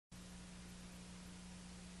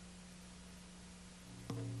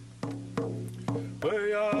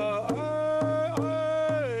Throughout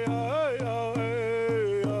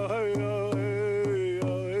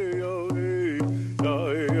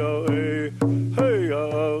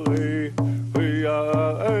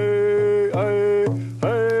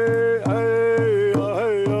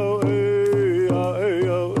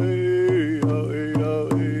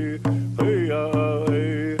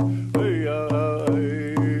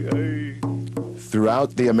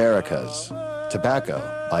the Americas,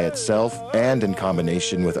 tobacco, by itself and in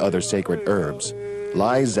combination with other sacred herbs,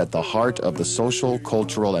 lies at the heart of the social,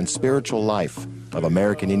 cultural, and spiritual life of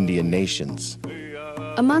American Indian nations.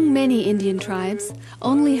 Among many Indian tribes,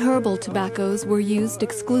 only herbal tobaccos were used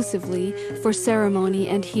exclusively for ceremony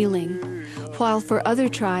and healing, while for other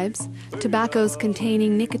tribes, tobaccos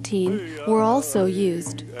containing nicotine were also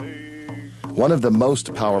used. One of the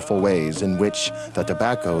most powerful ways in which the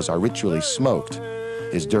tobaccos are ritually smoked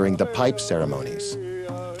is during the pipe ceremonies.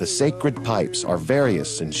 The sacred pipes are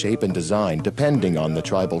various in shape and design depending on the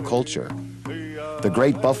tribal culture. The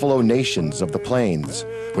great buffalo nations of the plains,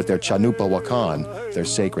 with their Chanupa Wakan, their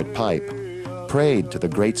sacred pipe, prayed to the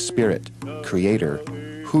Great Spirit, Creator,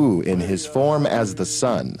 who in his form as the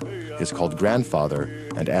sun is called grandfather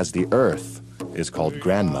and as the earth is called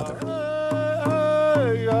grandmother.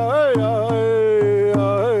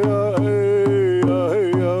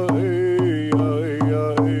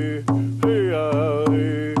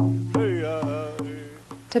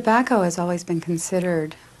 Tobacco has always been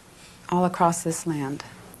considered, all across this land,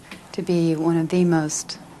 to be one of the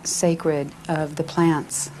most sacred of the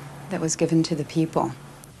plants that was given to the people.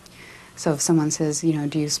 So if someone says, you know,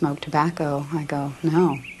 do you smoke tobacco? I go,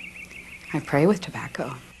 no, I pray with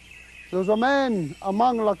tobacco. There was a man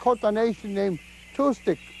among Lakota Nation named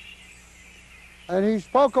Two-Stick, and he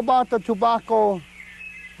spoke about the tobacco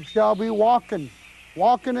shall be walking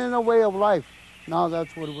in a way of life. Now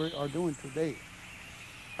that's what we are doing today.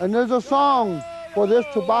 And there's a song for this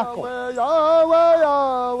tobacco. Yahweh,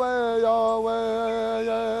 Yahweh, Yahweh,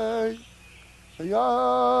 Yahweh,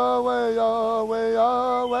 Yahweh, Yahweh,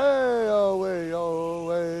 Yahweh, Yahweh,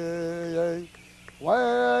 Yahweh,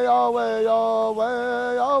 Yahweh,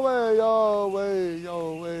 Yahweh, Yahweh, Yahweh,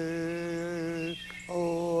 Yahweh.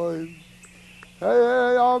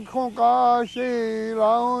 Hey, Yakunkashi,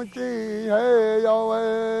 Launchi, hey,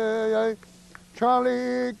 Yahweh,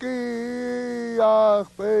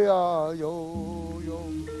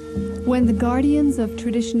 When the guardians of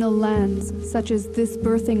traditional lands, such as this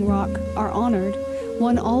birthing rock, are honored,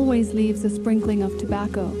 one always leaves a sprinkling of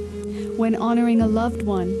tobacco. When honoring a loved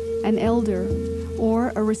one, an elder,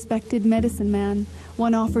 or a respected medicine man,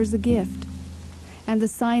 one offers a gift. And the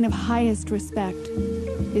sign of highest respect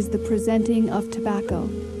is the presenting of tobacco.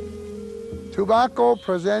 Tobacco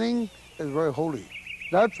presenting is very holy.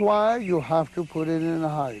 That's why you have to put it in a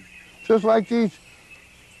hide. Just like these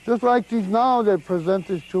now, they present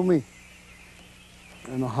this to me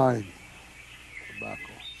in a hide,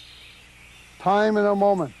 tobacco. Time and a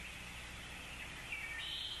moment.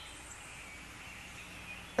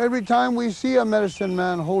 Every time we see a medicine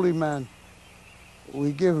man, holy man,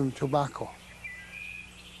 we give him tobacco.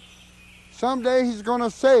 Someday he's gonna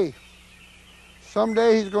say,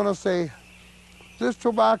 this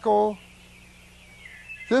tobacco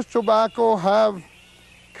have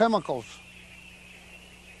chemicals.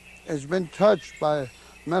 It's been touched by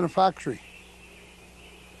manufacturing.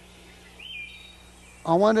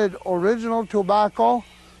 I wanted original tobacco,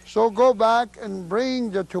 so go back and bring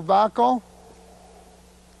the tobacco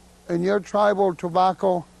and your tribal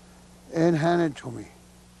tobacco and hand it to me.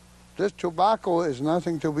 This tobacco is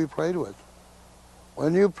nothing to be played with.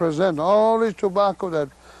 When you present all this tobacco that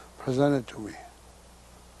presented to me,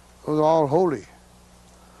 it was all holy.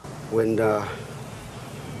 When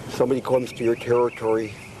somebody comes to your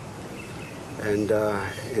territory and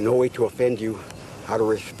in no way to offend you, out of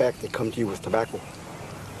respect, they come to you with tobacco.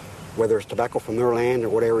 Whether it's tobacco from their land or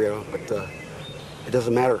what area, but it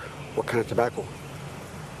doesn't matter what kind of tobacco.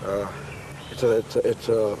 It's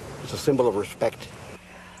a symbol of respect.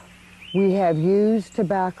 We have used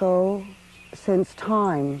tobacco since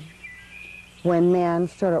time when man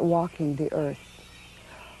started walking the earth.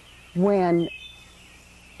 When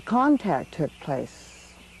contact took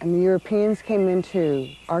place and the Europeans came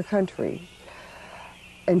into our country,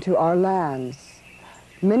 into our lands,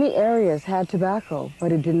 many areas had tobacco,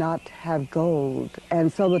 but it did not have gold.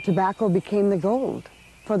 And so the tobacco became the gold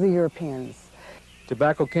for the Europeans.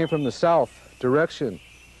 Tobacco came from the south direction.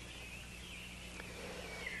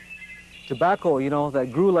 Tobacco, you know,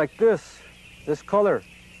 that grew like this color,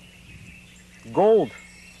 gold.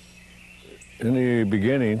 In the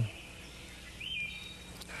beginning,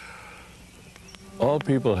 all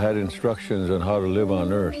people had instructions on how to live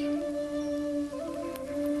on earth.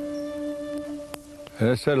 And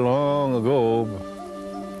it said long ago,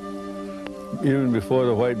 even before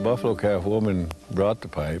the white buffalo calf woman brought the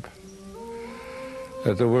pipe,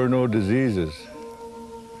 that there were no diseases.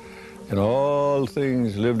 And all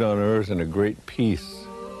things lived on earth in a great peace.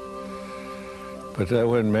 But that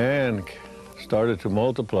when man started to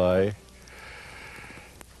multiply,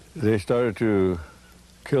 they started to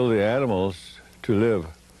kill the animals to live.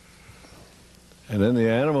 And then the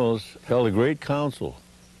animals held a great council.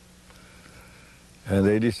 And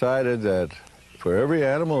they decided that for every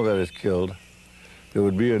animal that is killed, there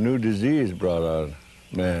would be a new disease brought on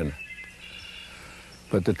man.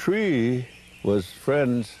 But the tree was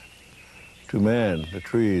friends to man, the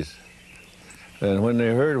trees. And when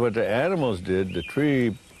they heard what the animals did, the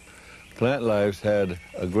tree plant lives had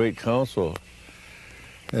a great council.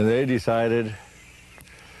 And they decided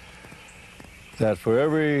that for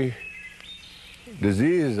every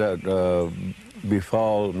disease that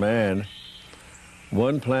befall man,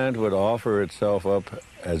 one plant would offer itself up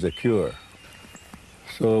as a cure.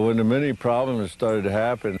 So when the many problems started to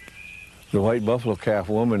happen, the white buffalo calf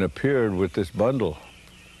woman appeared with this bundle.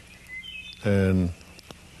 And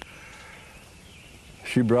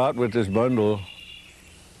she brought with this bundle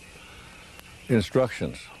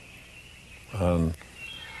instructions on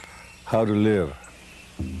how to live,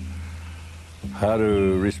 how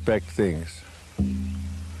to respect things,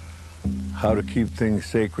 how to keep things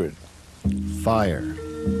sacred. Fire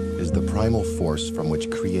is the primal force from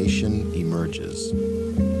which creation emerges.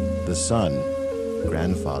 The sun,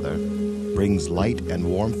 grandfather, brings light and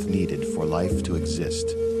warmth needed for life to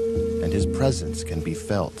exist, and his presence can be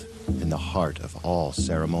felt in the heart of all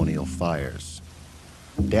ceremonial fires.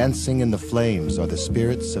 Dancing in the flames are the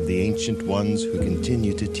spirits of the ancient ones who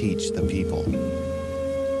continue to teach the people.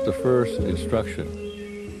 The first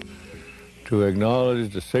instruction, to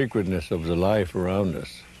acknowledge the sacredness of the life around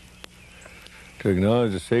us, to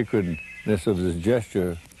acknowledge the sacredness of this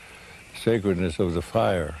gesture, sacredness of the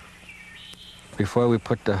fire. Before we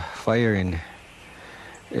put the fire in,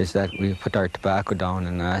 is that we put our tobacco down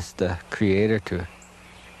and ask the Creator to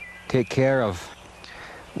take care of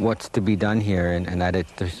what's to be done here, and that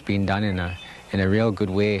it's being done in a real good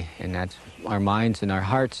way, and that our minds and our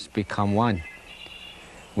hearts become one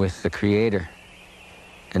with the Creator,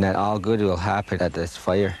 and that all good will happen at this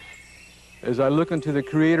fire. As I look into the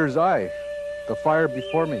Creator's eye, the fire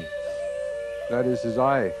before me, that is his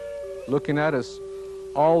eye, looking at us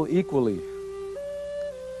all equally,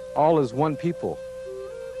 all as one people,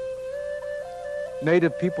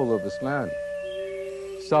 native people of this land,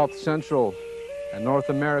 South Central and North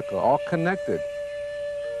America, all connected,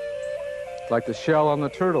 like the shell on the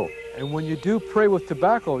turtle. And when you do pray with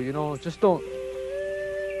tobacco, you know, just don't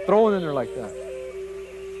throw it in there like that.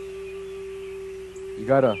 You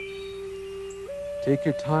gotta take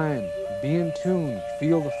your time, be in tune,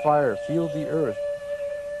 feel the fire, feel the earth,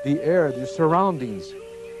 the air, the surroundings,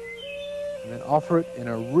 and then offer it in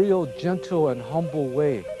a real gentle and humble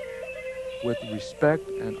way with respect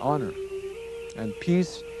and honor and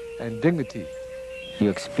peace and dignity. You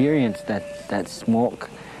experience that smoke.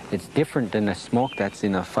 It's different than the smoke that's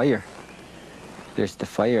in a fire. There's the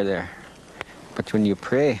fire there. But when you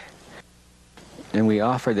pray and we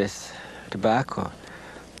offer this tobacco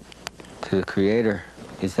to the Creator,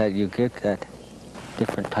 is that you get that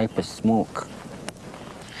different type of smoke.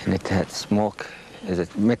 And that smoke, as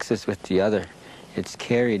it mixes with the other, it's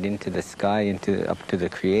carried into the sky, up to the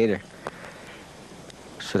Creator,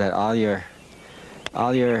 so that all your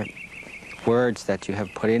words that you have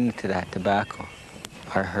put into that tobacco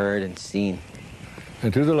are heard and seen.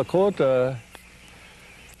 And to the Lakota,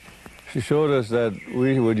 she showed us that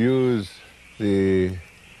we would use the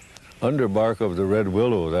underbark of the red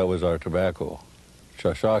willow. That was our tobacco.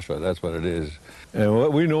 Shashasha, that's what it is. And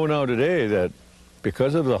what we know now today, that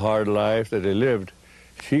because of the hard life that they lived,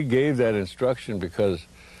 she gave that instruction because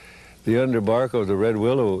the underbark of the red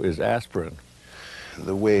willow is aspirin.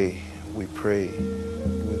 The way we pray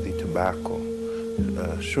with the tobacco,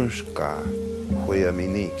 Shunshka, Huya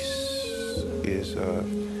Minix, is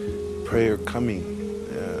prayer coming,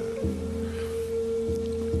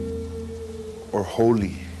 or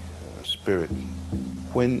Holy Spirit.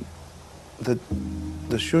 When the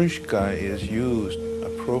Shunshka is used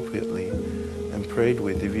appropriately and prayed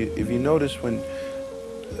with, if you notice when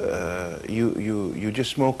you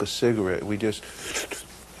just smoke a cigarette, we just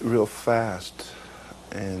real fast,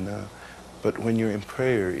 and but when you're in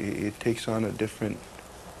prayer, it takes on a different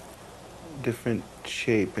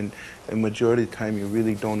shape, and majority of the time you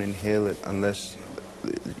really don't inhale it unless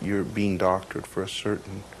you're being doctored for a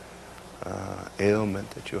certain ailment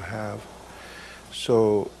that you have.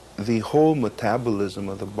 So the whole metabolism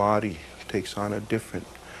of the body takes on a different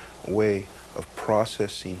way of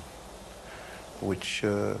processing, which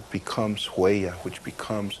becomes huella, which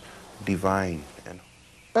becomes divine.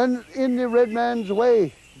 And in the red man's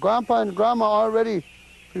way, Grandpa and Grandma already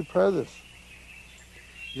prepare this.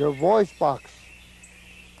 Your voice box,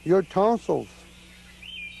 your tonsils,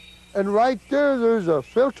 and right there's a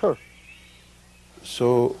filter.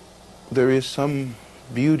 So there is some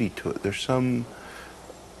beauty to it. There's some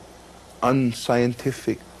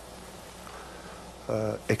unscientific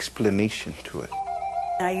explanation to it.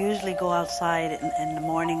 I usually go outside in the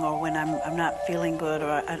morning or when I'm not feeling good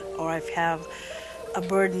or I have a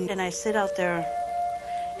burden, and I sit out there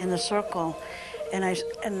in the circle and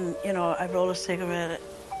you know, I roll a cigarette,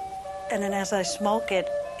 and then as I smoke it,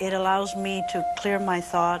 it allows me to clear my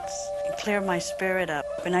thoughts and clear my spirit up,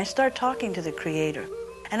 and I start talking to the Creator.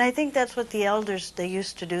 And I think that's what the elders, they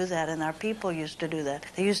used to do that, and our people used to do that.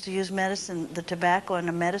 They used to use medicine, the tobacco in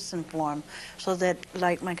a medicine form, so that,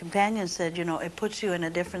 like my companion said, you know, it puts you in a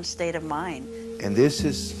different state of mind. And this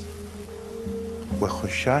is what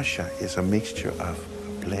Hushasha is, a mixture of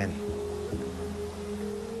blend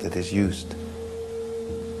that is used,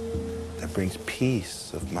 that brings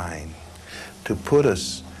peace of mind to put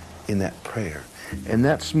us in that prayer. And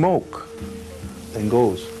that smoke then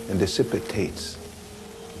goes and dissipates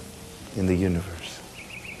in the universe.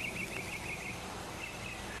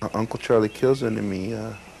 Uncle Charlie Kill's enemy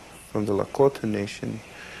from the Lakota Nation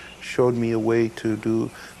showed me a way to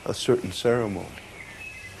do a certain ceremony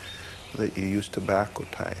that you use tobacco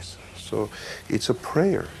ties. So it's a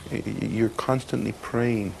prayer. You're constantly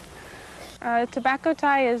praying. Tobacco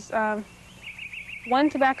tie is, one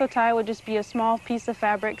tobacco tie would just be a small piece of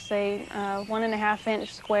fabric, say 1.5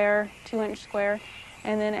 inch square, 2 inch square,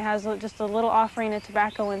 and then it has just a little offering of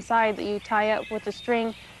tobacco inside that you tie up with a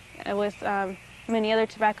string with many other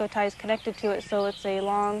tobacco ties connected to it, so it's a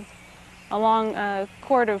long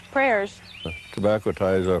cord of prayers. Tobacco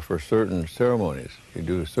ties are for certain ceremonies. You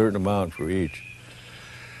do a certain amount for each.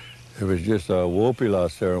 If it's just a Wopila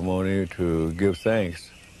ceremony to give thanks,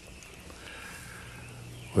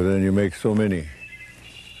 well, then you make so many,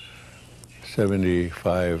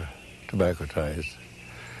 75 tobacco ties.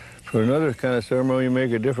 For another kind of ceremony, you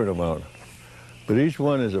make a different amount. But each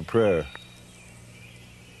one is a prayer.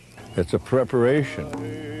 It's a preparation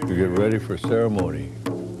to get ready for ceremony.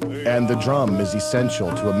 And the drum is essential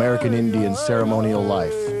to American Indian ceremonial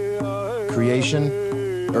life. Creation,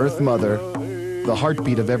 Earth Mother, the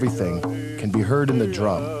heartbeat of everything can be heard in the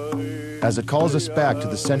drum, as it calls us back to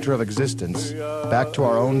the center of existence, back to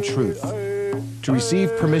our own truth. To receive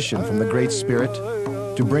permission from the Great Spirit,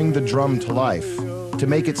 to bring the drum to life, to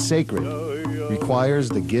make it sacred, requires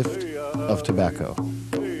the gift of tobacco.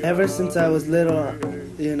 Ever since I was little,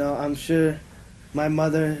 you know, I'm sure my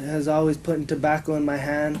mother has always put tobacco in my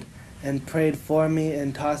hand and prayed for me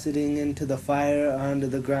and tossed it into the fire or onto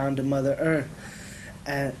the ground to Mother Earth.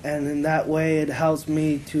 And in that way it helps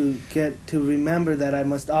me to get to remember that I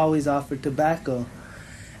must always offer tobacco.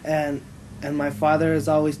 And my father has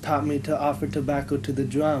always taught me to offer tobacco to the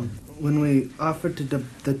drum. When we offer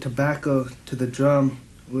the tobacco to the drum,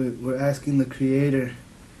 we're asking the Creator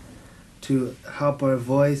to help our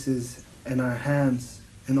voices and our hands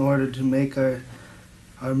in order to make our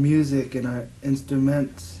music and our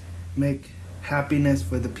instruments make happiness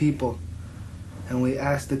for the people. And we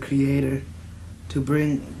ask the Creator to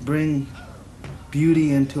bring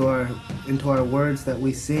beauty into our words that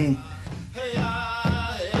we sing.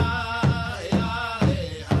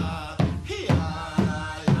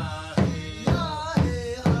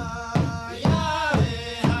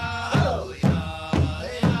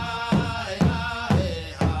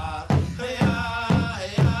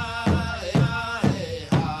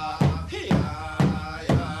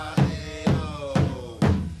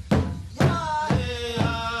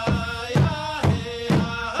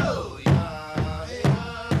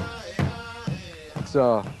 It's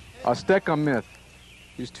a Azteca myth.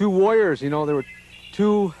 These two warriors, you know, they were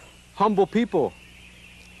two humble people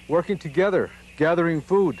working together, gathering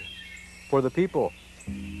food for the people.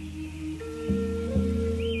 And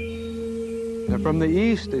from the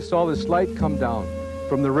east, they saw this light come down.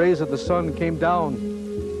 From the rays of the sun came down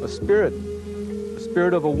a spirit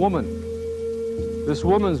of a woman. This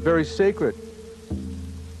woman's very sacred.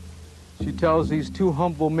 She tells these two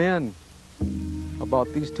humble men about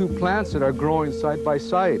these two plants that are growing side by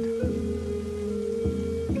side.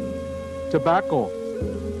 Tobacco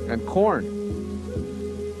and corn.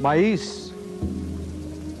 Maize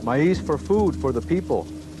for food for the people.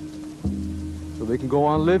 So they can go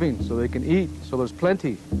on living, so they can eat, so there's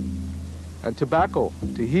plenty. and tobacco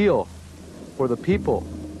to heal for the people.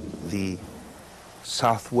 The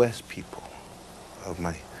Southwest people of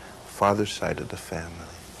my father's side of the family,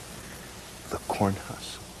 the corn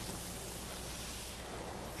husk,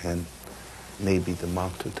 and maybe the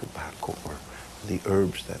mountain tobacco or the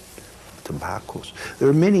herbs that tobaccos. There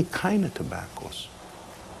are many kind of tobaccos.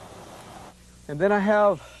 And then I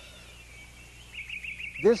have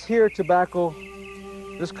this here tobacco.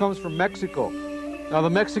 This comes from Mexico. Now the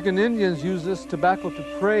Mexican Indians use this tobacco to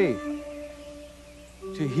pray,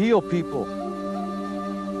 to heal people,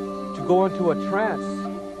 to go into a trance,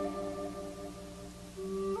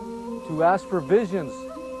 to ask for visions.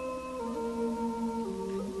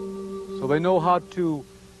 So they know how to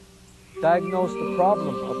diagnose the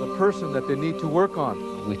problem of the person that they need to work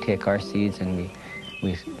on. We take our seeds and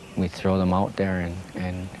we throw them out there,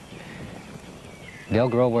 and they'll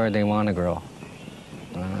grow where they want to grow.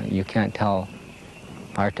 You can't tell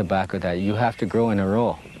our tobacco that you have to grow in a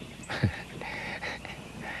row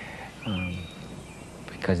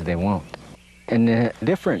because they won't. And the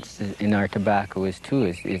difference in our tobacco is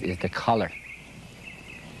the color.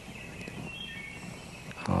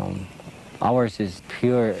 Ours is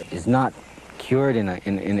pure, is not cured in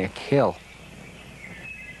a kiln.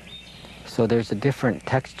 So there's a different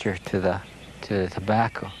texture to the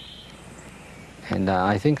tobacco. And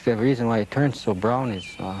I think the reason why it turns so brown is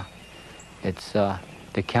it's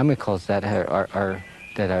the chemicals that are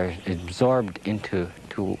absorbed into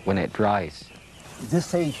when it dries. This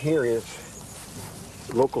sage here is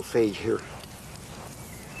local sage here.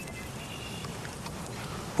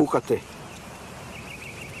 Pucate.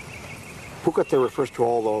 Pucate refers to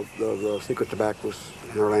all the secret tobaccos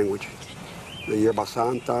in our language. The yerba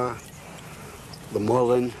santa, the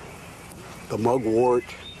mullein, the mugwort.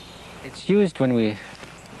 It's used when we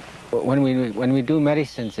do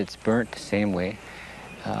medicines. It's burnt the same way.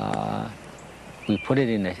 We put it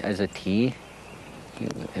in as a tea,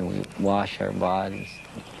 and we wash our bodies.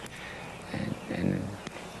 And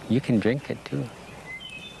you can drink it too,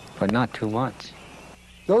 but not too much.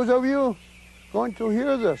 Those of you going to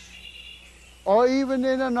hear this, or even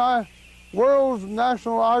in our world's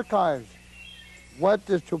national archives, what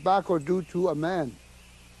does tobacco do to a man?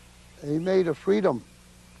 He made a freedom.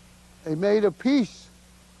 He made a peace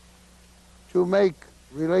to make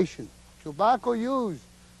relation. Tobacco used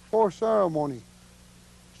for ceremony.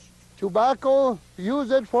 Tobacco,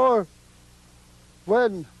 use it for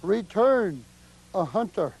when return a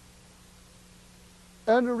hunter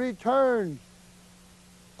and return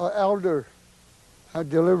an elder and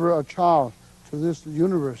deliver a child to this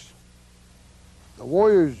universe. The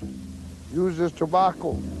warriors use this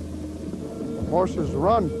tobacco. The horses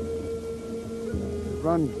run. They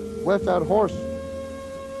run with that horse.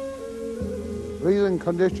 Breathing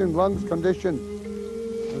condition, lungs condition.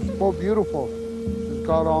 It's so beautiful. It's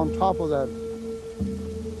got on top of that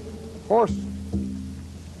horse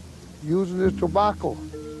using this tobacco.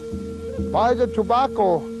 By the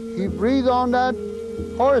tobacco, he breathed on that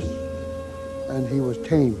horse and he was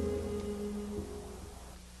tamed.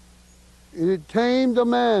 It tamed the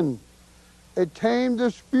man. It tamed the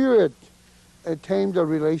spirit. It tamed the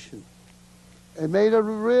relation. It made a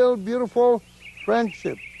real beautiful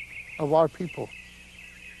friendship of our people.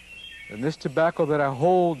 And this tobacco that I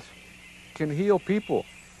hold can heal people,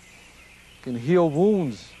 can heal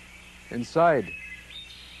wounds inside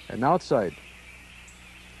and outside,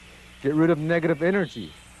 get rid of negative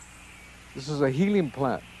energy. This is a healing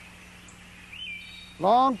plant.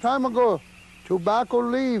 Long time ago, tobacco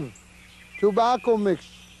leaf, tobacco mix.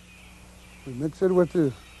 We mix it with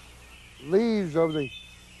the leaves of the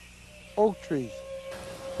oak trees.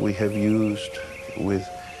 We have used with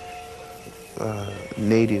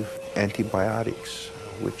native antibiotics,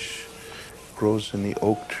 which grows in the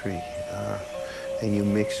oak tree, and you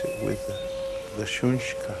mix it with the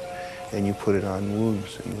shunshka, and you put it on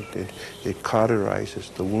wounds, and it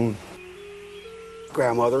cauterizes the wound.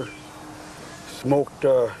 Grandmother smoked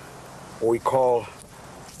what we call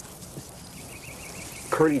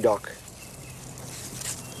curly duck.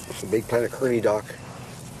 It's a big plant of curly duck.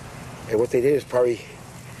 And what they did is probably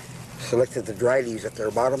selected the dry leaves at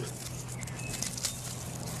their bottom.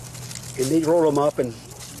 And they'd roll them up and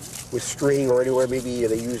with string or anywhere. Maybe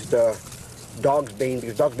they used dog's bane,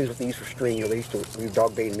 because dog's bane is what they use for string. You know, they used to use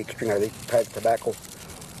dog bane and make string out of it. They tied tobacco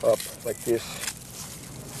up like this.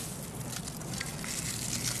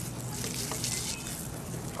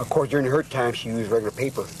 Of course, during her time, she used regular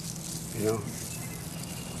paper, you know.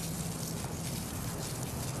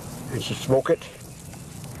 And she'd smoke it.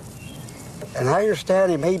 And I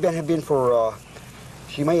understand it may have been for,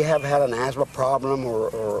 she may have had an asthma problem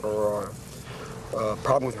or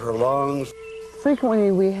problem with her lungs.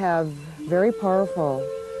 Frequently we have very powerful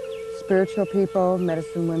spiritual people,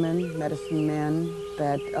 medicine women, medicine men,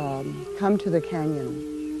 that come to the canyon.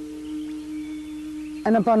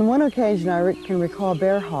 And upon one occasion I can recall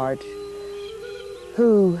Bearheart,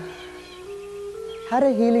 who had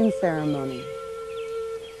a healing ceremony.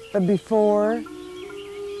 But before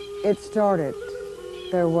it started,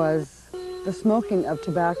 there was the smoking of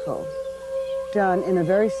tobacco done in a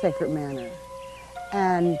very sacred manner.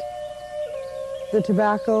 And the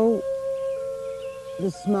tobacco, the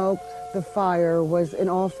smoke, the fire was in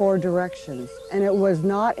all four directions. And it was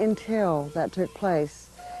not until that took place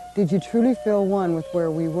did you truly feel one with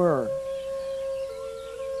where we were.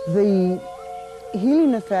 The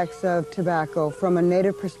healing effects of tobacco from a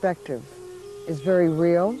native perspective is very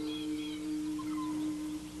real.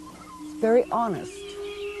 It's very honest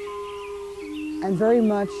and very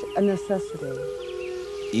much a necessity.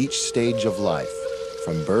 Each stage of life,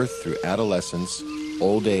 from birth through adolescence,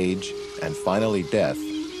 old age, and finally death,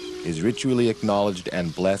 is ritually acknowledged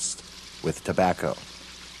and blessed with tobacco.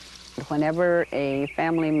 Whenever a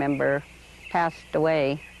family member passed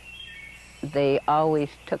away, they always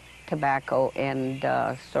took tobacco and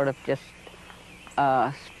sort of just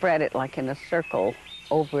spread it like in a circle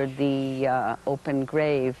over the open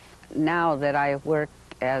grave. Now that I work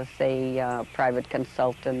as a private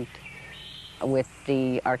consultant with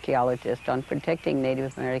the archaeologist on protecting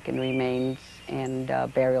Native American remains and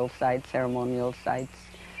burial sites, ceremonial sites,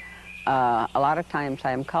 a lot of times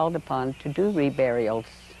I am called upon to do reburials.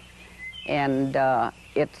 And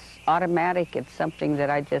it's automatic. It's something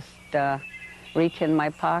that I just reach in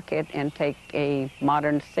my pocket and take a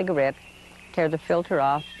modern cigarette, tear the filter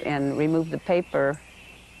off, and remove the paper,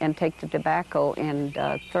 and take the tobacco and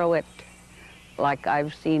throw it like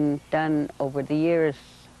I've seen done over the years.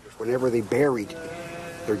 Whenever they buried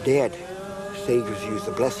their dead, sages used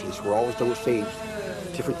the blessings. We're always done with sage,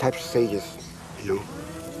 different types of sages, you know.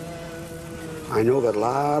 I know that a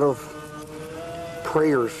lot of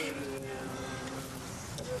prayers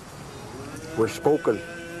were spoken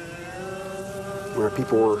where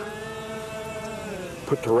people were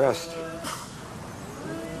put to rest.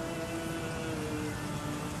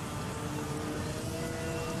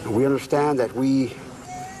 And we understand that we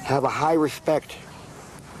have a high respect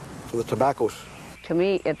for the tobaccos. To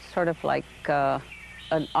me, it's sort of like an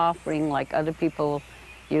offering, like other people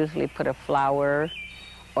usually put a flower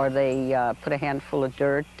or they put a handful of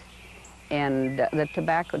dirt. And the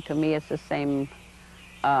tobacco to me is the same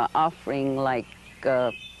offering, like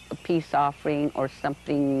a peace offering or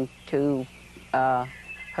something to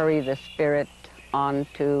hurry the spirit on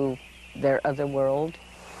to their other world.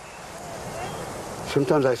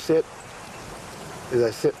 Sometimes I sit, as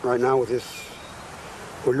I sit right now with this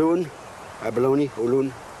ulun, abalone,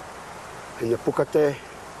 ulun, and the pukate,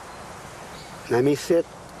 and I may sit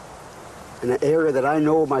in an area that I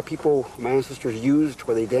know my people, my ancestors used,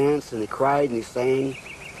 where they danced and they cried and they sang.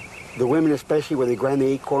 The women especially, where they grind the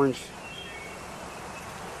acorns.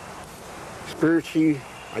 Spiritually,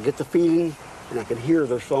 I get the feeling, and I can hear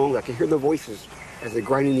their songs, I can hear their voices as they're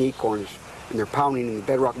grinding the acorns, and they're pounding in the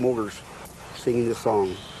bedrock mortars, singing the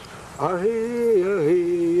song. Ah-hey,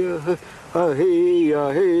 ah-hey, ah-hey, ah-hey,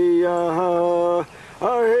 ah-hey, ah-hey,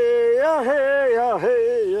 ah-hey, ah-hey,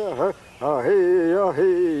 ah-hey, ah-hey,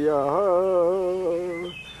 ah-hey,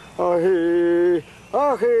 ah-hey,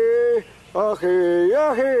 ah-hey, ah-hey,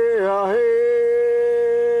 ah-hey, ah-hey.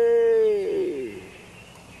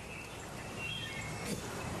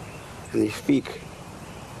 And they speak,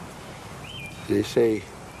 and they say,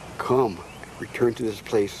 come, return to this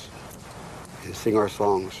place, and sing our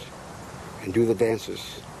songs, and do the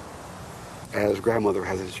dances, as grandmother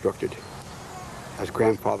has instructed, as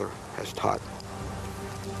grandfather has taught,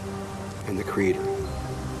 and the Creator.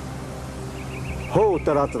 Ho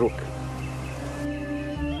Taratruk.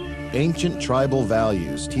 Ancient tribal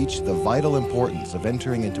values teach the vital importance of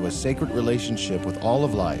entering into a sacred relationship with all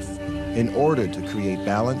of life in order to create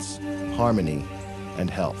balance, harmony, and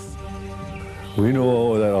health. We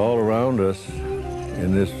know that all around us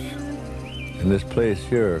in this place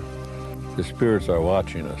here, the spirits are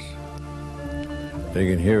watching us. They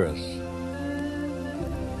can hear us.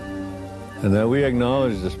 And that we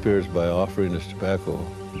acknowledge the spirits by offering this tobacco.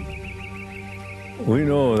 We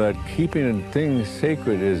know that keeping things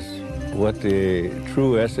sacred is what the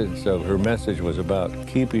true essence of her message was about,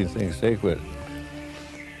 keeping things sacred.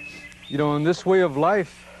 You know, in this way of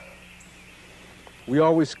life, we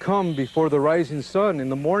always come before the rising sun in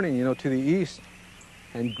the morning, you know, to the east,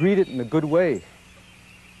 and greet it in a good way.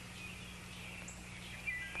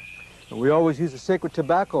 And we always use the sacred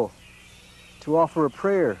tobacco to offer a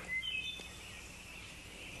prayer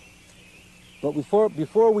But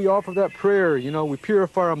before we offer that prayer, you know, we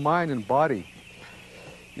purify our mind and body.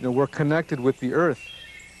 You know, we're connected with the earth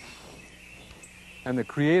and the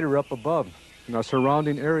Creator up above in our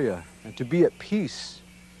surrounding area, and to be at peace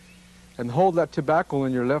and hold that tobacco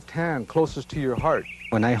in your left hand closest to your heart.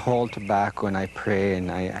 When I hold tobacco and I pray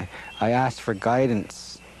and I ask for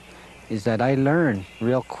guidance, is that I learn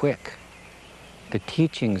real quick. The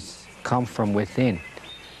teachings come from within.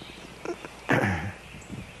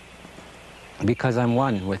 Because I'm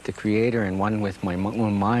one with the Creator and one with my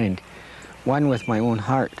own mind, one with my own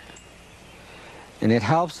heart. And it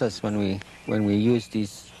helps us when we use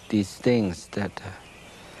these things that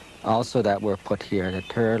also that were put here, the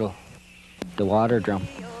turtle, the water drum,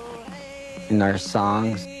 in our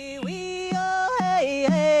songs.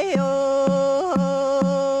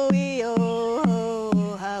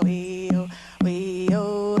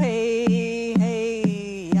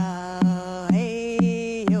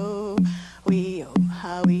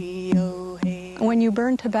 When you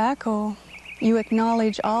burn tobacco, you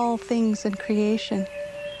acknowledge all things in creation.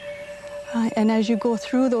 And as you go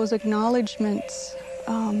through those acknowledgments,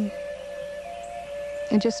 and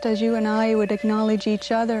just as you and I would acknowledge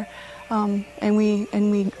each other, and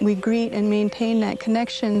we greet and maintain that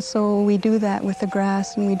connection, so we do that with the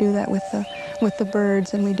grass, and we do that with the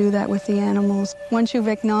birds, and we do that with the animals. Once you've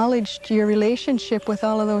acknowledged your relationship with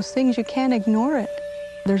all of those things, you can't ignore it.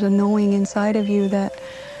 There's a knowing inside of you that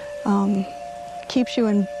keeps you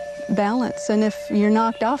in balance, and if you're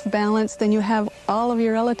knocked off balance, then you have all of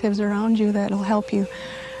your relatives around you that will help you,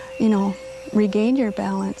 you know, regain your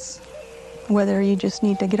balance. Whether you just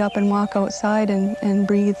need to get up and walk outside and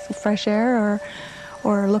breathe fresh air,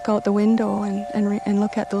 or look out the window and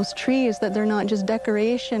look at those trees, that they're not just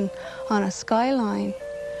decoration on a skyline.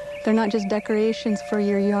 They're not just decorations for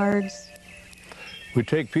your yards. We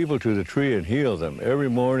take people to the tree and heal them. Every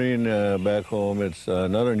morning back home, it's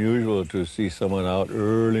not unusual to see someone out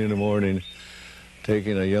early in the morning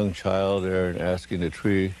taking a young child there and asking the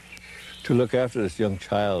tree to look after this young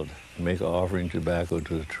child, and make an offering tobacco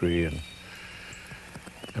to the tree and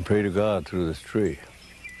pray to God through this tree.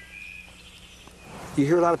 You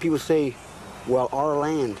hear a lot of people say, well, our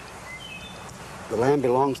land, the land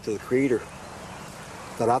belongs to the Creator,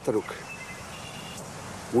 Tarataruk.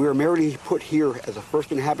 We are merely put here as the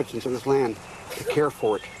first inhabitants of this land to care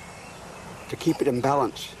for it, to keep it in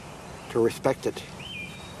balance, to respect it.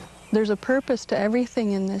 There's a purpose to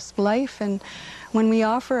everything in this life, and when we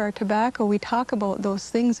offer our tobacco, we talk about those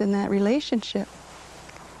things in that relationship.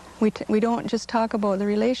 We don't just talk about the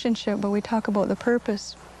relationship, but we talk about the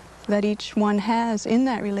purpose that each one has in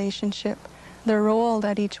that relationship, the role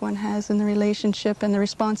that each one has in the relationship, and the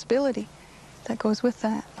responsibility that goes with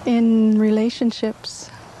that. In relationships,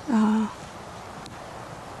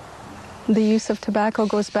 the use of tobacco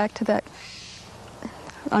goes back to that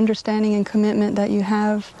understanding and commitment that you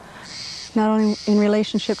have, not only in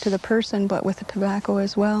relationship to the person, but with the tobacco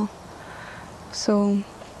as well. So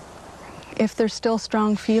if there's still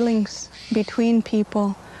strong feelings between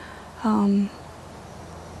people,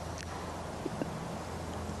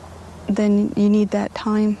 then you need that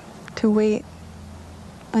time to wait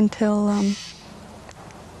until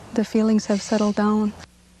the feelings have settled down.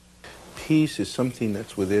 Peace is something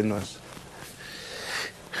that's within us.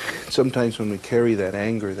 Sometimes when we carry that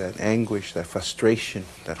anger, that anguish, that frustration,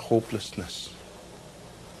 that hopelessness,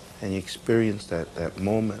 and you experience that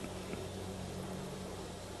moment,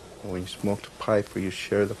 when you smoke the pipe or you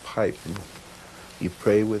share the pipe and you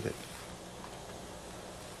pray with it,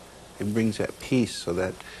 it brings that peace, so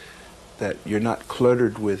that you're not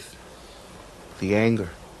cluttered with the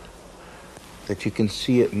anger, that you can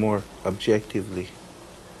see it more objectively.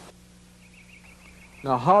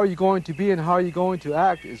 Now, how are you going to be and how are you going to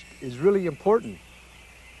act is really important,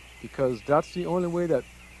 because that's the only way that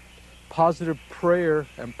positive prayer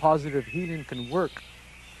and positive healing can work,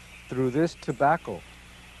 through this tobacco,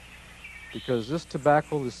 because this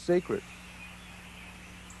tobacco is sacred.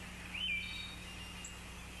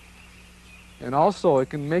 And also, it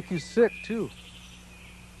can make you sick too.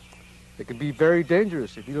 It can be very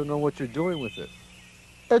dangerous if you don't know what you're doing with it.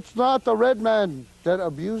 It's not the red man that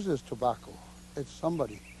abuses tobacco. It's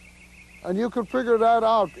somebody. And you can figure that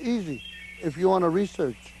out easy if you want to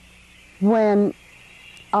research. When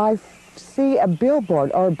I see a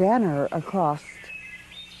billboard or a banner across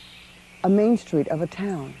a main street of a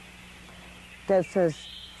town that says,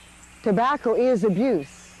 tobacco is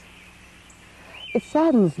abuse, it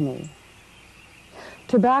saddens me.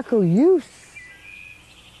 Tobacco use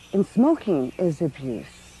in smoking is abuse,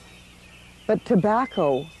 but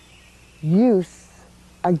tobacco use,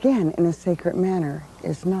 again, in a sacred manner,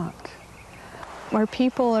 is not. our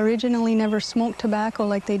people originally never smoked tobacco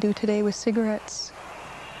like they do today with cigarettes.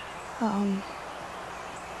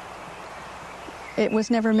 It was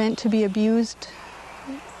never meant to be abused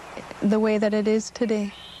the way that it is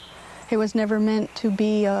today. It was never meant to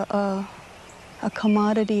be a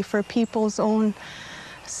commodity for people's own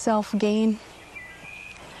self-gain.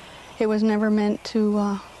 It was never meant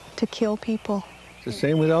to kill people. It's the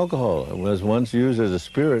same with alcohol. It was once used as a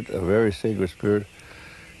spirit, a very sacred spirit,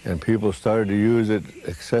 and people started to use it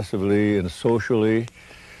excessively and socially,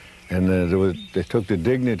 and they took the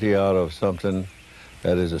dignity out of something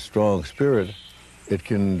that is a strong spirit. It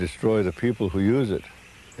can destroy the people who use it.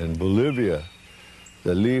 In Bolivia,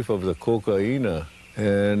 the leaf of the cocaina,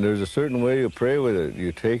 and there's a certain way you pray with it.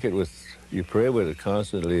 You pray with it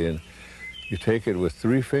constantly, and you take it with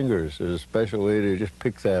 3 fingers. There's a special way to just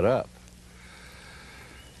pick that up,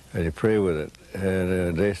 and you pray with it.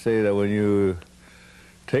 And they say that when you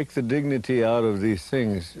take the dignity out of these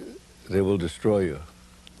things, they will destroy you.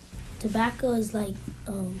 Tobacco is like,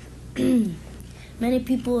 many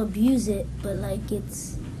people abuse it, but like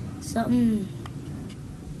it's something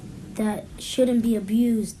that shouldn't be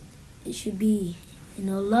abused. It should be,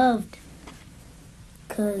 loved,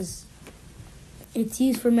 because it's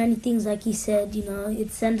used for many things, like he said,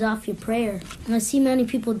 it sends off your prayer. And I see many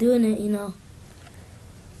people doing it,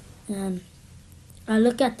 and I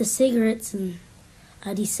look at the cigarettes and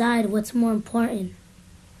I decide what's more important.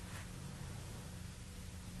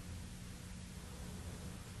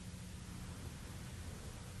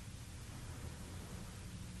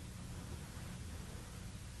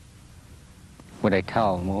 What I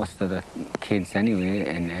tell most of the kids anyway,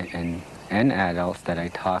 and adults that I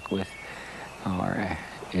talk with,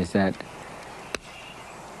 is that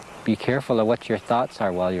be careful of what your thoughts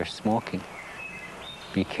are while you're smoking.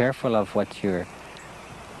 Be careful of what you're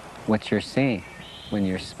saying when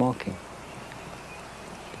you're smoking.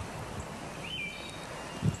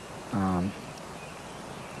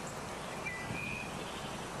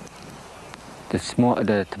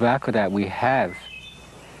 The tobacco that we have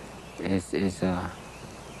is a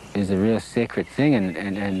real sacred thing,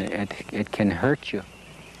 and it can hurt you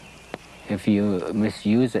if you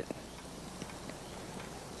misuse it.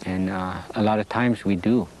 And a lot of times we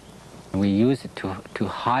do. We use it to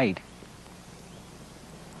hide.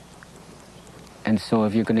 And so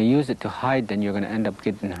if you're going to use it to hide, then you're going to end up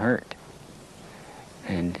getting hurt.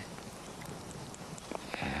 And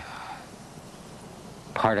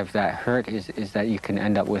part of that hurt is that you can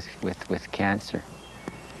end up with cancer.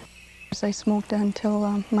 I smoked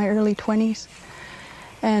until my early 20s,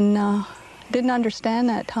 and didn't understand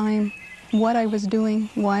that time what I was doing,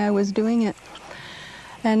 why I was doing it.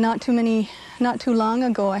 And not too long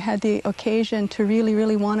ago, I had the occasion to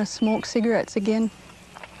really want to smoke cigarettes again.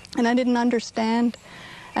 And I didn't understand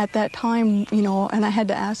at that time, and I had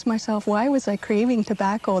to ask myself, why was I craving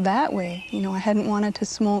tobacco that way? I hadn't wanted to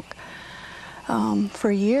smoke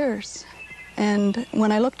for years. And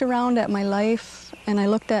when I looked around at my life and I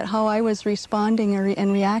looked at how I was responding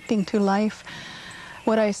and reacting to life,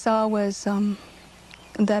 what I saw was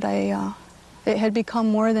that it had become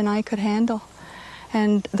more than I could handle.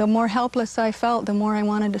 And the more helpless I felt, the more I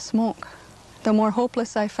wanted to smoke. The more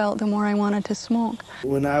hopeless I felt, the more I wanted to smoke.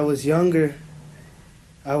 When I was younger,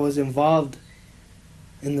 I was involved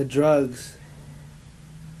in the drugs.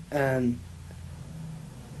 And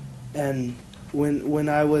when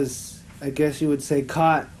I was, I guess you would say,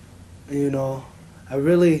 caught, I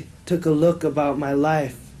really took a look about my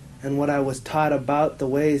life and what I was taught about the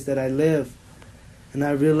ways that I live. And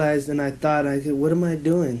I realized and I thought, what am I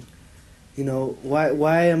doing?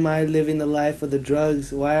 Why am I living the life of the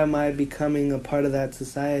drugs? Why am I becoming a part of that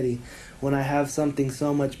society when I have something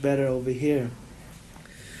so much better over here?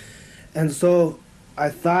 And so I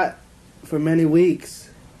thought for many weeks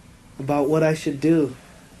about what I should do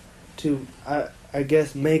to, I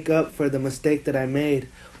guess, make up for the mistake that I made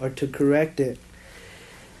or to correct it.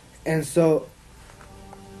 And so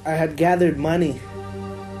I had gathered money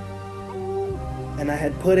and I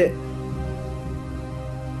had put it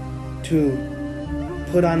to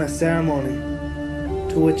put on a ceremony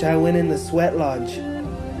to which I went in the sweat lodge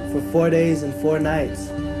for 4 days and 4 nights,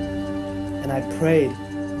 and I prayed.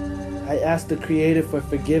 I asked the Creator for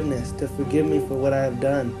forgiveness, to forgive me for what I have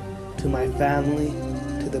done to my family,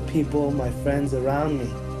 to the people, my friends around me.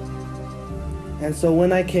 And so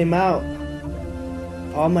when I came out,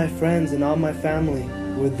 all my friends and all my family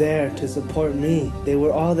were there to support me. They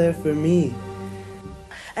were all there for me.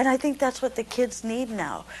 And I think that's what the kids need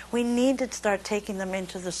now. We need to start taking them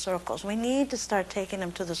into the circles. We need to start taking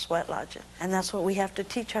them to the sweat lodges. And that's what we have to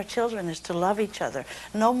teach our children, is to love each other,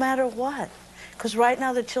 no matter what. Because right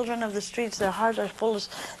now the children of the streets, their hearts are full of,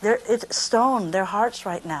 it's stone, their hearts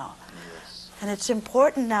right now. And it's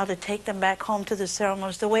important now to take them back home to the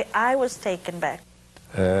ceremonies the way I was taken back.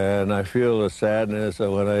 And I feel a sadness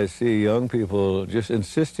when I see young people just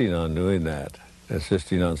insisting on doing that,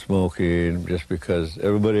 insisting on smoking just because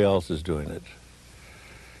everybody else is doing it.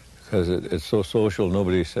 Because it's so social,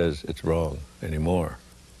 nobody says it's wrong anymore.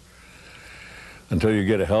 Until you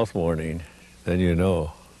get a health warning, then you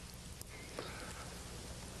know.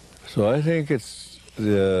 So I think it's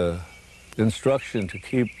the instruction to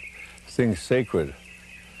keep things sacred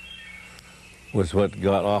was what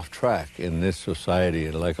got off track in this society,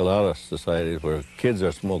 and like a lot of societies where kids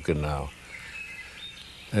are smoking now.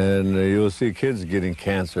 And you'll see kids getting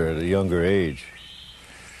cancer at a younger age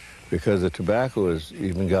because the tobacco has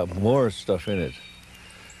even got more stuff in it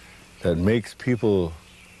that makes people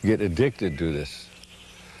get addicted to this.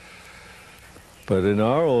 But in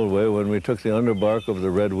our old way, when we took the underbark of the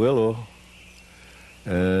red willow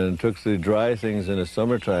and took the dry things in the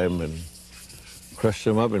summertime and crushed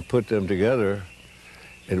them up and put them together,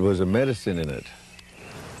 it was a medicine in it.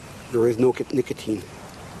 There is no nicotine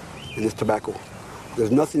in this tobacco.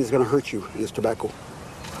 There's nothing that's going to hurt you in this tobacco.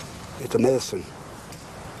 It's a medicine.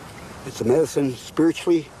 It's a medicine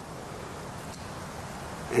spiritually,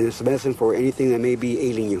 and it's a medicine for anything that may be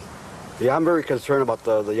ailing you. Yeah, I'm very concerned about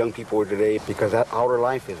the young people today because that outer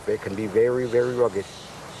life can be very, very rugged.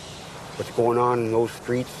 What's going on in those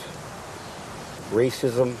streets,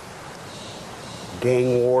 racism,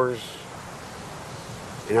 gang wars,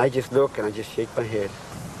 and I just look and I just shake my head.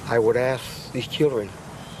 I would ask these children,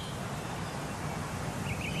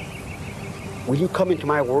 will you come into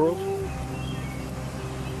my world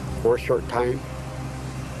for a short time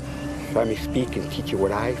so I may speak and teach you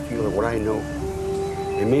what I feel and what I know?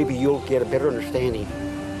 And maybe you'll get a better understanding.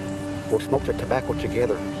 We'll smoke the tobacco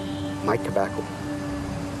together, my tobacco.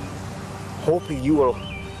 Hopefully you will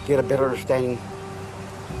get a better understanding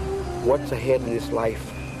what's ahead in this life,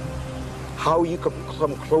 how you can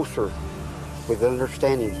come closer with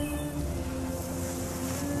understanding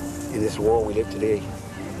in this world we live today,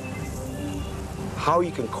 how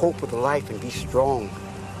you can cope with life and be strong,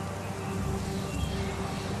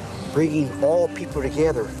 bringing all people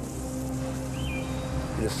together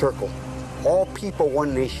in a circle, all people,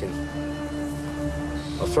 one nation,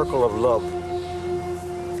 a circle of love.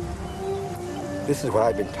 This is what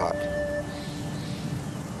I've been taught.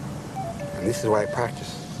 And this is what I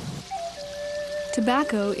practice.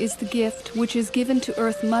 Tobacco is the gift which is given to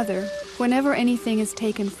Earth Mother whenever anything is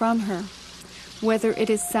taken from her, whether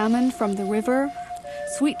it is salmon from the river,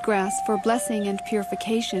 sweetgrass for blessing and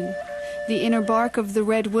purification, the inner bark of the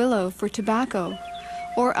red willow for tobacco,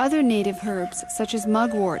 or other native herbs such as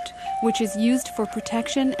mugwort, which is used for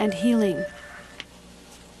protection and healing.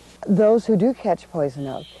 Those who do catch poison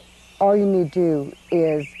oak, all you need to do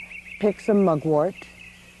is pick some mugwort,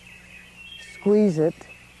 squeeze it,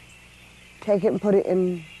 take it and put it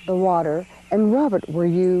in the water, and rub it where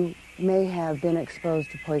you may have been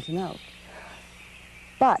exposed to poison oak.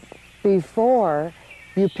 But before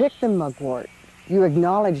you pick the mugwort, you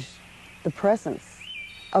acknowledge the presence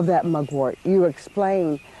of that mugwort. You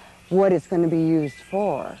explain what it's going to be used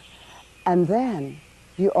for, and then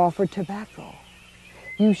you offer tobacco.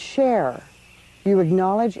 You share, you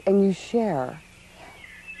acknowledge and you share,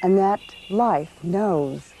 and that life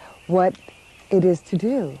knows what it is to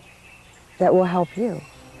do that will help you,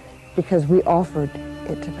 because we offered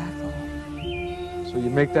it tobacco. So you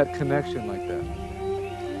make that connection like that.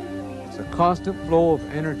 It's a constant flow of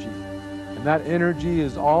energy, and that energy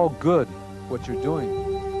is all good, what you're doing,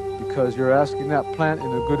 because you're asking that plant in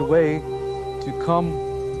a good way to come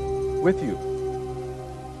with you.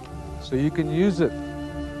 So you can use it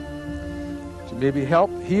to maybe help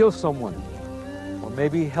heal someone, or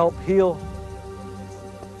maybe help heal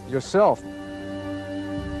yourself.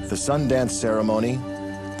 The Sundance ceremony,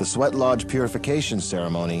 the Sweat Lodge purification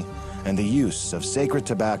ceremony, and the use of sacred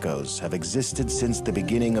tobaccos have existed since the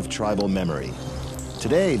beginning of tribal memory.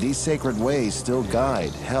 Today, these sacred ways still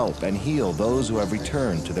guide, help, and heal those who have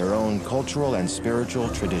returned to their own cultural and spiritual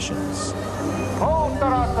traditions.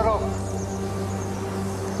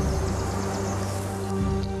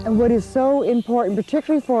 And what is so important,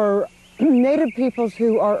 particularly for Native peoples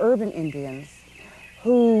who are urban Indians,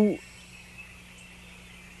 who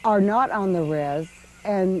are not on the res,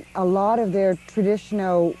 and a lot of their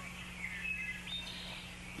traditional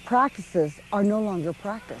practices are no longer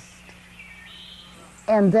practiced.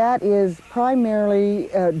 And that is primarily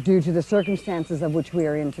due to the circumstances of which we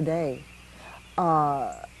are in today.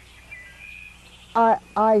 I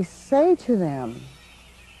say to them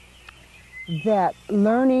that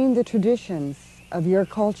learning the traditions of your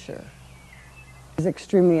culture is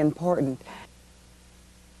extremely important.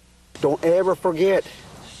 Don't ever forget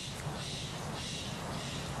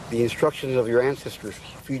the instructions of your ancestors.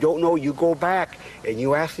 If you don't know, you go back and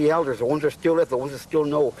you ask the elders, the ones that are still left, the ones that still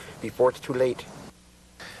know, before it's too late.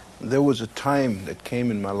 There was a time that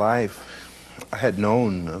came in my life, I had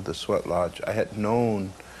known of the sweat lodge. I had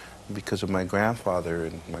known because of my grandfather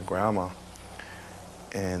and my grandma.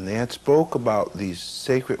 And they had spoke about these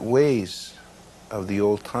sacred ways of the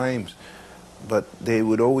old times, but they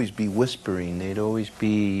would always be whispering. They'd always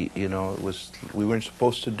be, you know, we weren't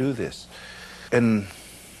supposed to do this. And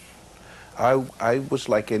I was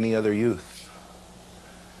like any other youth,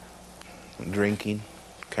 drinking,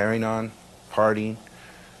 carrying on, partying,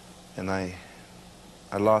 and I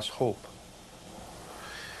lost hope.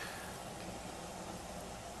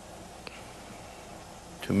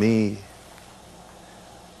 To me,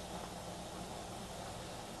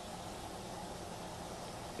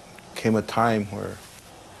 came a time where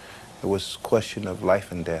it was a question of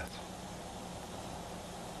life and death.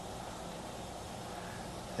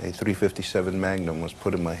 A .357 Magnum was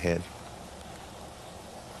put in my head.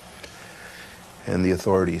 And the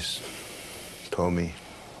authorities told me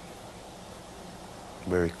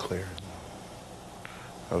very clear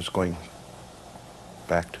I was going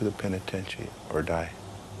back to the penitentiary or die.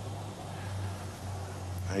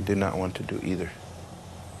 I did not want to do either.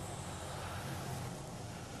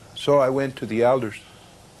 So I went to the elders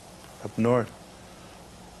up north,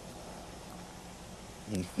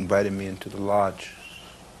 and invited me into the lodge.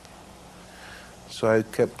 So I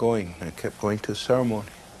kept going. I kept going to the ceremony.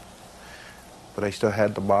 But I still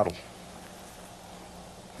had the bottle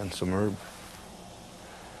and some herb.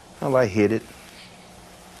 Well, I hid it.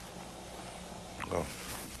 Well,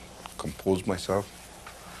 composed myself.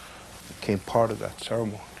 Became part of that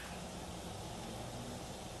ceremony.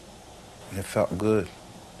 And it felt good.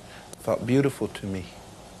 It felt beautiful to me.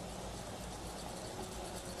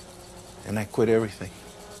 And I quit everything.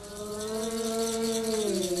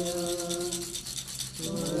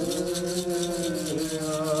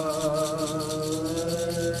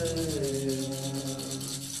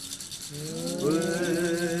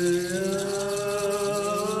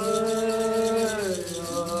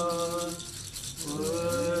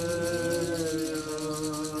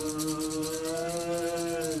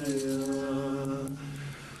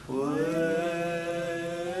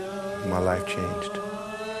 My life changed.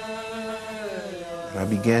 And I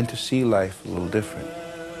began to see life a little different,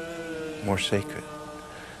 more sacred.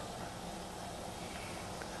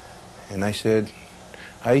 And I said,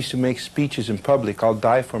 I used to make speeches in public, I'll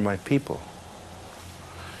die for my people.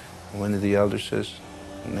 And one of the elders says,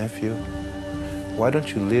 nephew, why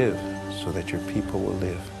don't you live so that your people will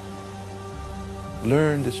live?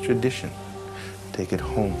 Learn this tradition, take it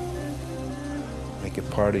home, make it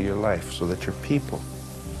part of your life so that your people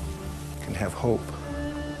can have hope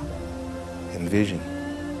and vision.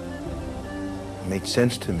 It made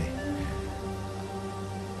sense to me.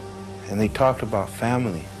 And they talked about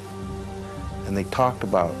family, and they talked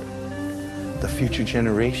about the future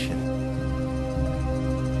generation.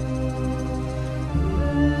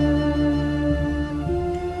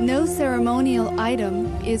 No ceremonial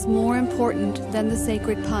item is more important than the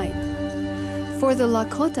sacred pipe. For the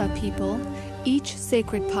Lakota people, each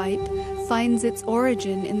sacred pipe finds its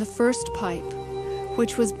origin in the first pipe,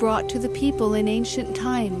 which was brought to the people in ancient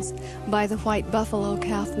times by the white buffalo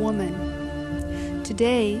calf woman.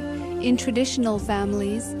 Today, in traditional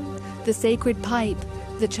families, the sacred pipe,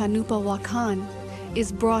 the Chanupa Wakan,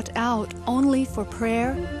 is brought out only for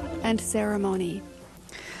prayer and ceremony.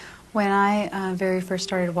 When I very first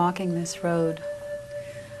started walking this road,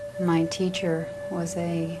 my teacher was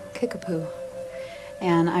a Kickapoo.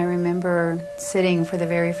 And I remember sitting for the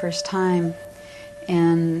very first time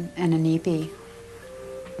in an inipi.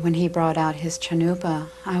 When he brought out his chanupa,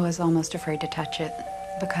 I was almost afraid to touch it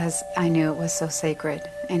because I knew it was so sacred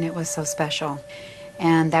and it was so special.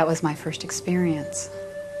 And that was my first experience.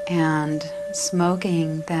 And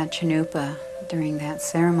smoking that chanupa during that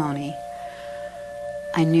ceremony,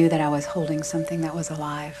 I knew that I was holding something that was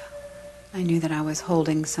alive. I knew that I was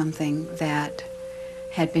holding something that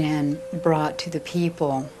had been brought to the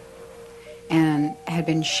people and had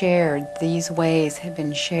been shared. These ways had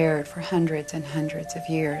been shared for hundreds and hundreds of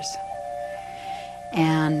years.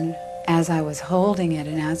 And as I was holding it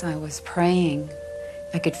and as I was praying,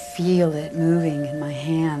 I could feel it moving in my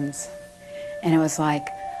hands. And it was like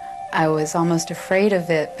I was almost afraid of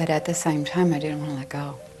it, but at the same time I didn't want to let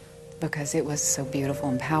go because it was so beautiful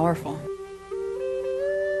and powerful.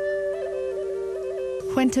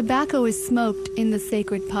 When tobacco is smoked in the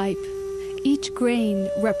sacred pipe, Each grain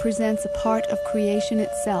represents a part of creation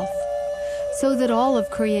itself, so that all of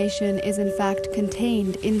creation is in fact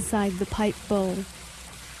contained inside the pipe bowl.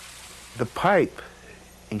 The pipe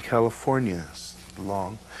in California is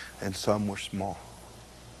long and some were small.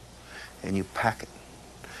 And you pack it.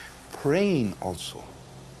 Praying also.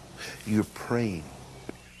 You're praying.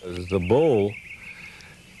 The bowl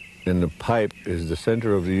in the pipe is the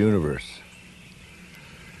center of the universe.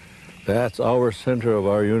 That's our center of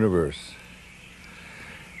our universe.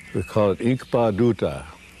 We call it Ikpa Duta.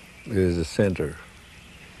 It is the center.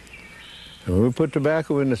 And when we put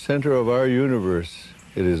tobacco in the center of our universe,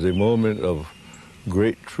 it is a moment of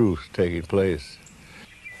great truth taking place.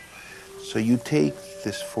 So you take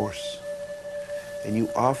this force and you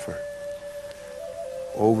offer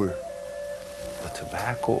over the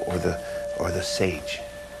tobacco or the sage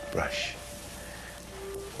brush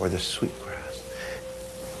or the sweetgrass,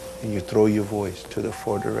 and you throw your voice to the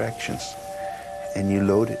four directions and you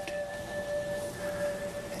load it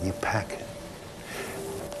and you pack it,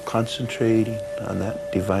 concentrating on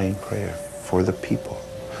that divine prayer for the people,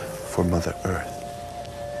 for Mother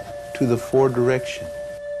Earth, to the four directions.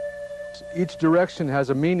 Each direction has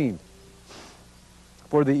a meaning.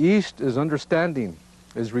 For the east is understanding,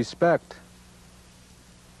 is respect.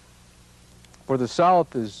 For the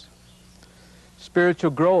south is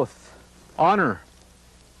spiritual growth, honor.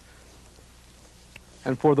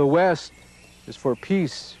 And for the west is for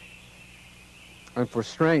peace and for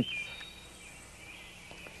strength.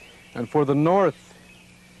 And for the north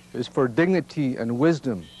is for dignity and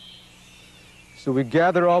wisdom. So we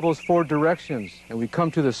gather all those four directions and we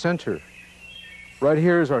come to the center. Right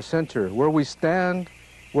here is our center, where we stand,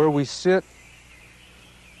 where we sit,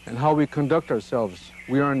 and how we conduct ourselves.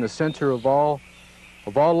 We are in the center of all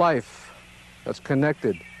life that's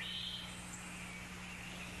connected.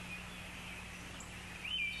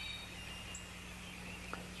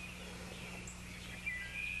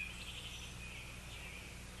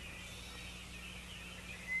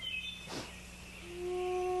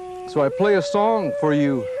 So I play a song for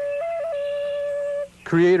you,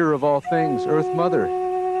 Creator of all things, Earth Mother.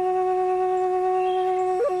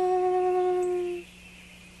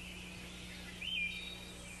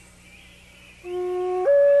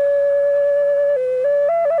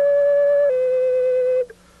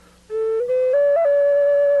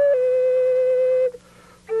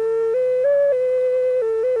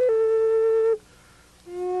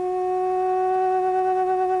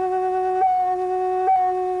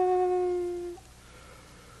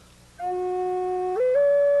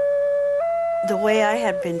 The way I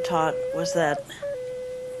had been taught was that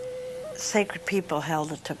sacred people held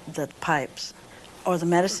the pipes, or the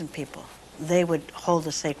medicine people. They would hold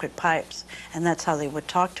the sacred pipes, and that's how they would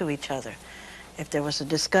talk to each other. If there was a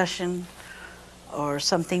discussion or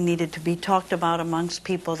something needed to be talked about amongst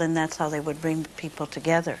people, then that's how they would bring people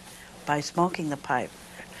together, by smoking the pipe.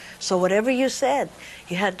 So whatever you said,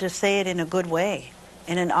 you had to say it in a good way,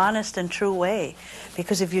 in an honest and true way,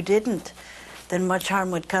 because if you didn't, then much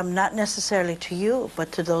harm would come, not necessarily to you, but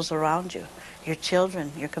to those around you, your children,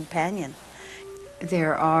 your companion.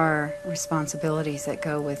 There are responsibilities that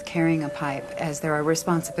go with carrying a pipe, as there are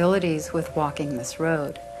responsibilities with walking this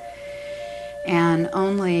road. And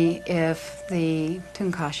only if the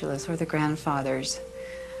Tunkashulas, or the grandfathers,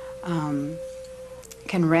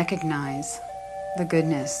 can recognize the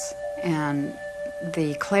goodness and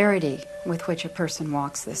the clarity with which a person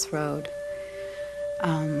walks this road,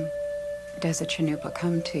 does a chanupa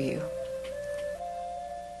come to you.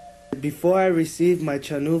 Before I received my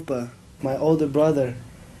chanupa, my older brother,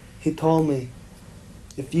 he told me,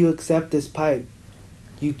 if you accept this pipe,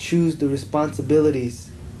 you choose the responsibilities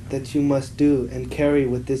that you must do and carry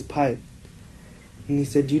with this pipe. And he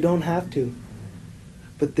said, you don't have to,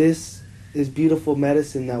 but this is beautiful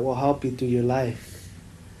medicine that will help you through your life.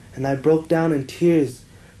 And I broke down in tears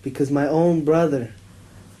because my own brother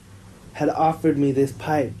had offered me this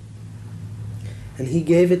pipe. And he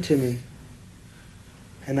gave it to me,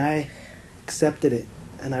 and I accepted it,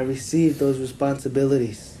 and I received those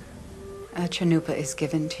responsibilities. A chanupa is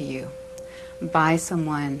given to you by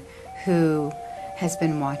someone who has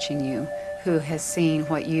been watching you, who has seen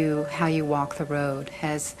how you walk the road,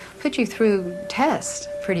 has put you through tests,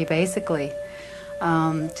 pretty basically,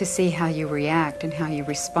 to see how you react and how you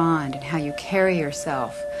respond and how you carry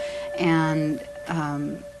yourself.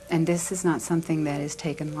 And this is not something that is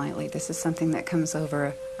taken lightly. This is something that comes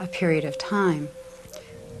over a period of time.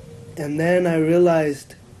 And then I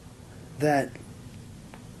realized that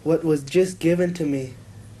what was just given to me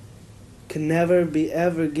can never be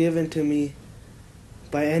ever given to me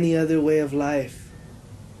by any other way of life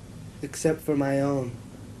except for my own.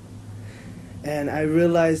 And I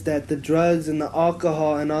realized that the drugs and the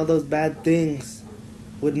alcohol and all those bad things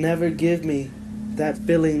would never give me that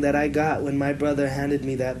feeling that I got when my brother handed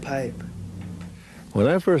me that pipe. When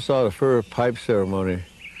I first saw the fur pipe ceremony,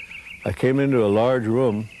 I came into a large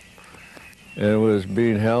room and it was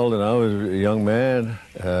being held, and I was a young man,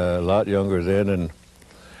 a lot younger then, and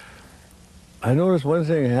I noticed one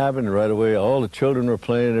thing happened right away. All the children were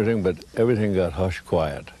playing and everything, but everything got hushed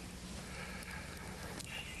quiet.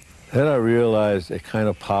 Then I realized a kind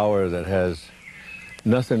of power that has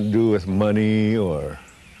nothing to do with money or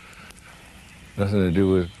nothing to do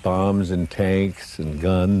with bombs and tanks and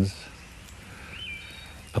guns.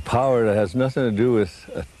 A power that has nothing to do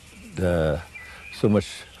with so much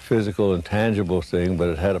physical and tangible thing, but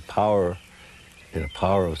it had a power in a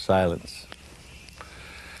power of silence.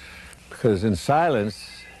 Because in silence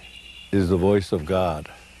is the voice of God.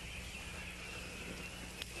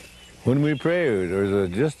 When we pray, there's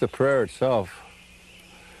just the prayer itself,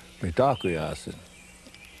 mitakuyasin,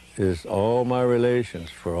 is all my relations,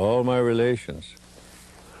 for all my relations.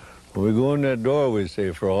 When we go in that door, we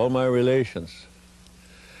say, for all my relations.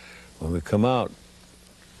 When we come out,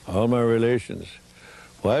 all my relations.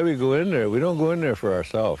 Why do we go in there? We don't go in there for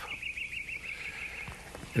ourselves.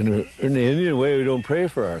 In the Indian way, we don't pray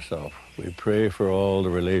for ourselves. We pray for all the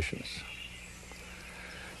relations.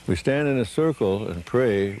 We stand in a circle and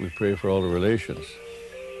pray. We pray for all the relations.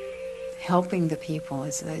 Helping the people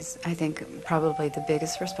is, I think, probably the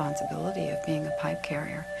biggest responsibility of being a pipe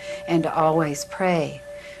carrier. And to always pray.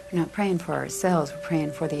 We're not praying for ourselves, we're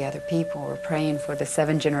praying for the other people. We're praying for the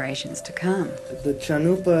 7 generations to come. The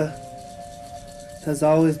chanupa has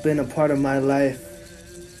always been a part of my life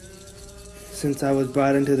since I was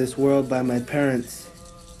brought into this world by my parents.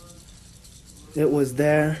 It was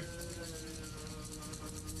there.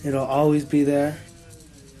 It'll always be there.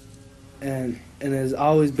 And it has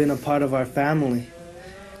always been a part of our family.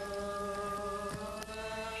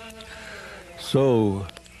 So,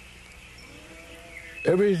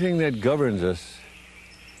 everything that governs us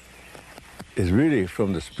is really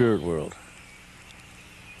from the spirit world.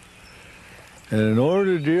 And in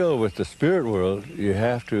order to deal with the spirit world, you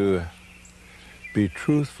have to be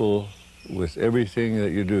truthful with everything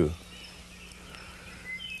that you do.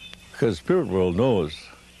 Because the spirit world knows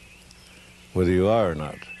whether you are or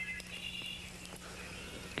not.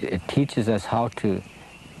 It teaches us how to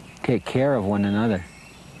take care of one another.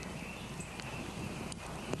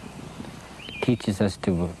 It teaches us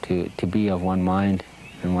to be of one mind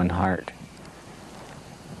and one heart.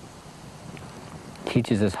 It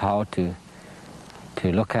teaches us how to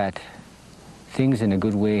look at things in a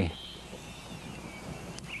good way.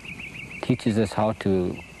 It teaches us how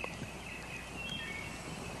to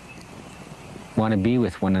want to be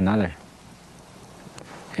with one another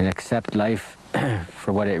and accept life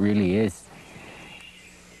for what it really is.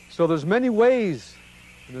 So there's many ways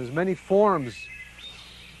and there's many forms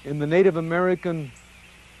in the Native American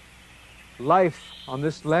life on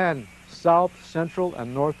this land, South, Central,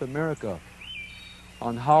 and North America,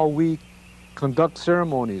 on how we conduct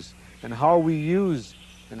ceremonies and how we use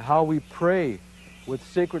and how we pray with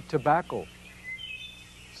sacred tobacco.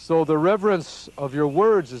 So the reverence of your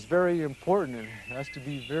words is very important and it has to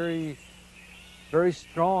be very, very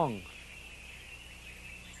strong.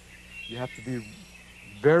 You have to be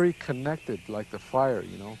very connected like the fire,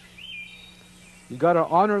 you know. You got to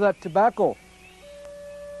honor that tobacco.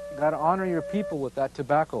 You got to honor your people with that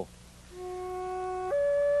tobacco.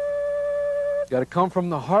 Got to come from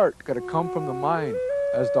the heart, got to come from the mind.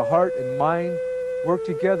 As the heart and mind work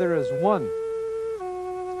together as one,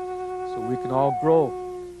 so we can all grow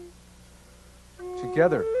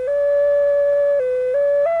together.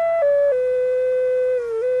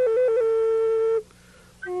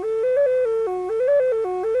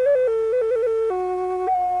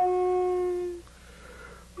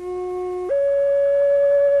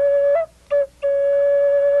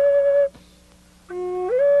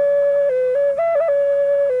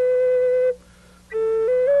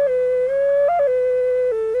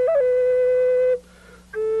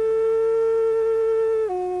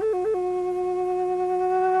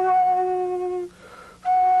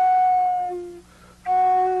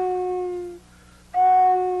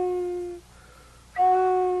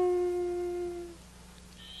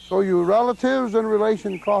 So you relatives and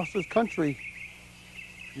relations across this country,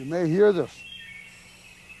 you may hear this.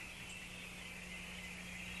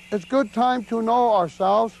 It's good time to know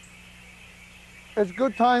ourselves. It's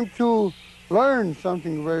good time to learn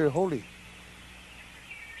something very holy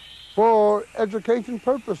for education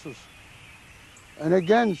purposes and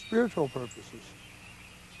again, spiritual purposes.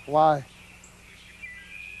 Why?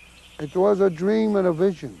 It was a dream and a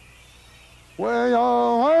vision way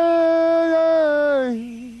oh hey,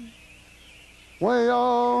 way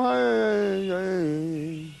oh hey,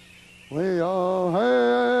 way oh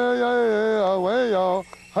hey, way oh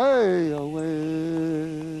hey,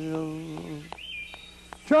 way oh.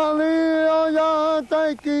 Charlie oh ya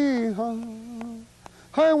thank you.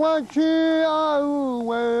 Hey, what you are,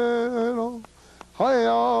 well, hey,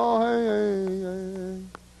 oh, hey,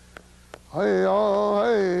 hey, oh,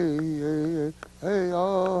 hey, hey,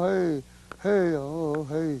 oh, hey, hey, oh,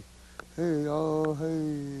 hey, hey, oh,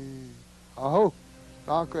 hey. Aho,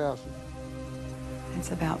 Dr.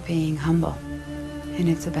 It's about being humble, and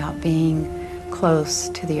it's about being close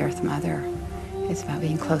to the Earth Mother. It's about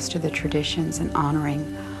being close to the traditions and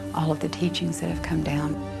honoring all of the teachings that have come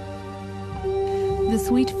down. The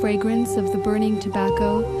sweet fragrance of the burning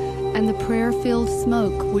tobacco and the prayer-filled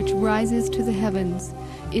smoke which rises to the heavens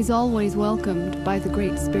is always welcomed by the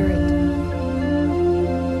Great Spirit.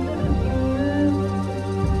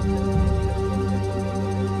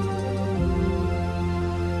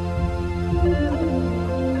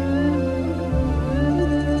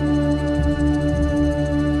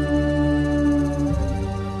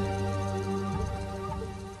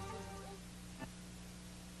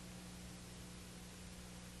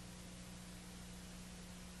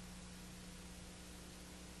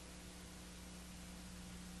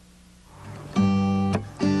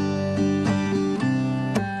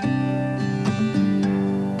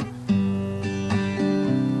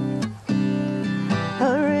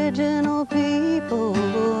 Original people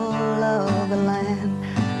of the land,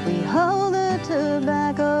 we hold the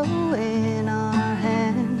tobacco in our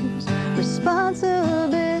hands.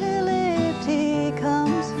 Responsibility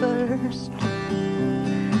comes first.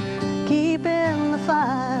 Keeping the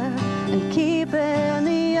fire and keeping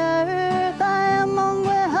the earth. I am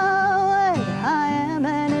Mongwe Hawaii, I am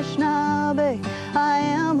Anishinaabe. I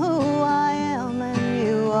am who I am and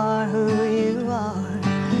you are who you are.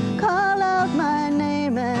 Call out my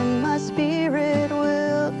name and my spirit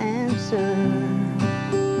will answer.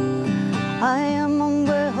 I am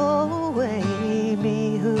Mongwe Hawaii,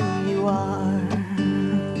 be who you are.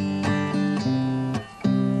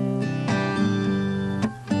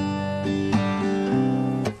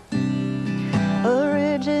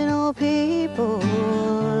 Original people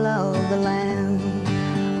of the land,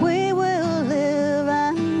 we will live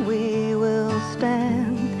and we will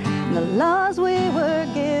stand. The laws we were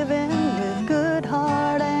given with good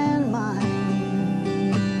heart and mind,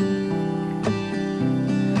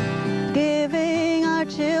 giving our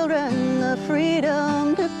children the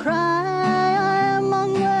freedom to cry. I am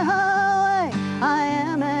Mongwe Hawaii, I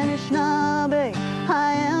am Anishinaabe.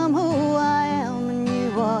 I am who I am and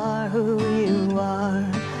you are who you are.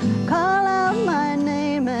 Call out my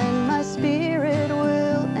name and my spirit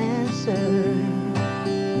will answer.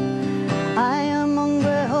 I am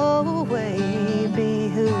Mongwe Hawaii, be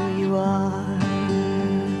who you are.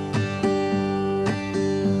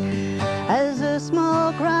 As the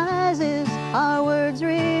smoke rises, our words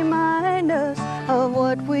remind us of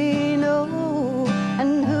what we know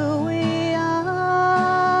and who we are.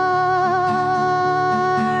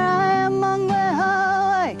 I am Mongwe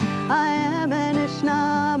Hawaii, I am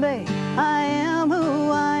Anishinaabe. I am who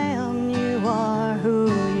I am, you are who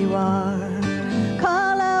you are.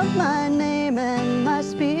 Call out my name and my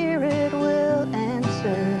spirit will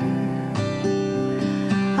answer.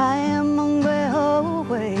 I am Mongwe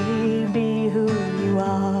Hawaii, be who you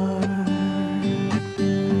are.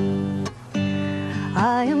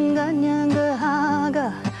 I am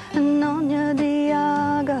Ganyangahaga and Nonya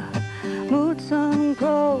Diaga, Mutsun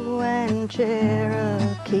Crow and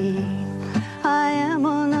Cherokee. I am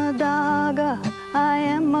Onondaga, I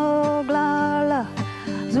am Oglala,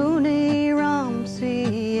 Zuni,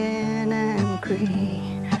 Ramsey, and Cree.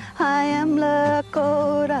 I am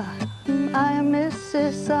Lakota, I am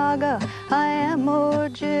Mississauga,